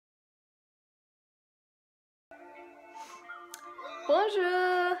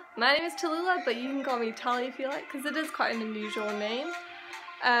Bonjour! My name is Tallulah, but you can call me Tally if you like, because it is quite an unusual name.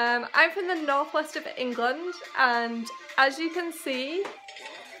 I'm from the northwest of England, and as you can see,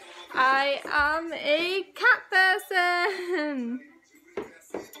 I am a cat person!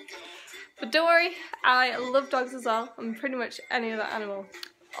 But don't worry, I love dogs as well, and pretty much any other animal.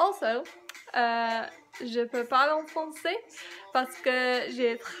 Also, je peux parler en français parce que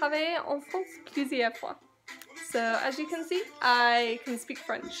j'ai travaillé en France plusieurs fois. So as you can see, I can speak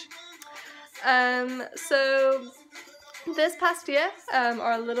French. So this past year,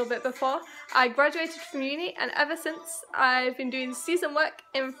 or a little bit before, I graduated from uni, and ever since I've been doing season work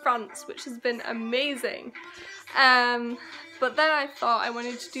in France, which has been amazing. But then I thought I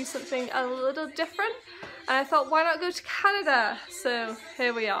wanted to do something a little different, and I thought, why not go to Canada? So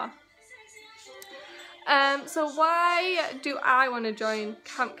here we are. So why do I want to join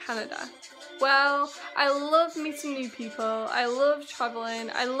Camp Canada? Well, I love meeting new people, I love travelling,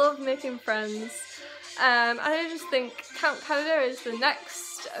 I love making friends, and I just think Camp Canada is the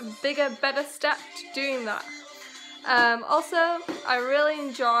next bigger, better step to doing that. Also, I really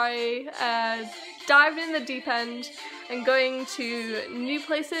enjoy diving in the deep end and going to new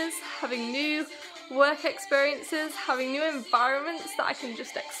places, having new work experiences, having new environments that I can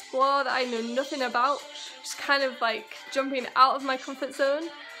just explore that I know nothing about, just kind of like jumping out of my comfort zone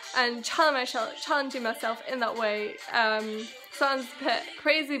and challenging myself in that way. Sounds a bit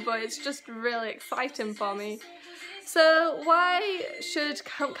crazy, but it's just really exciting for me. So why should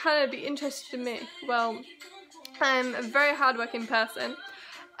Camp Canada be interested in me? Well, I'm a very hard-working person.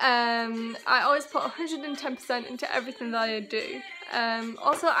 I always put 110% into everything that I do.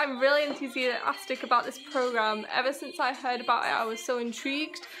 Also, I'm really enthusiastic about this program. Ever since I heard about it, I was so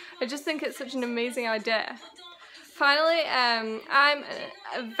intrigued. I just think it's such an amazing idea. Finally, I'm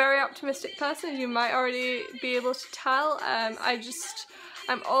a very optimistic person, you might already be able to tell.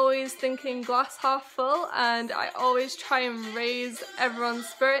 I'm always thinking glass half full, and I always try and raise everyone's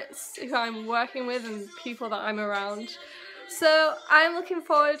spirits who I'm working with and people that I'm around. So I'm looking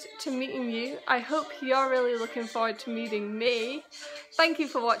forward to meeting you. I hope you're really looking forward to meeting me. Thank you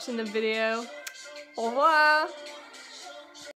for watching the video. Au revoir!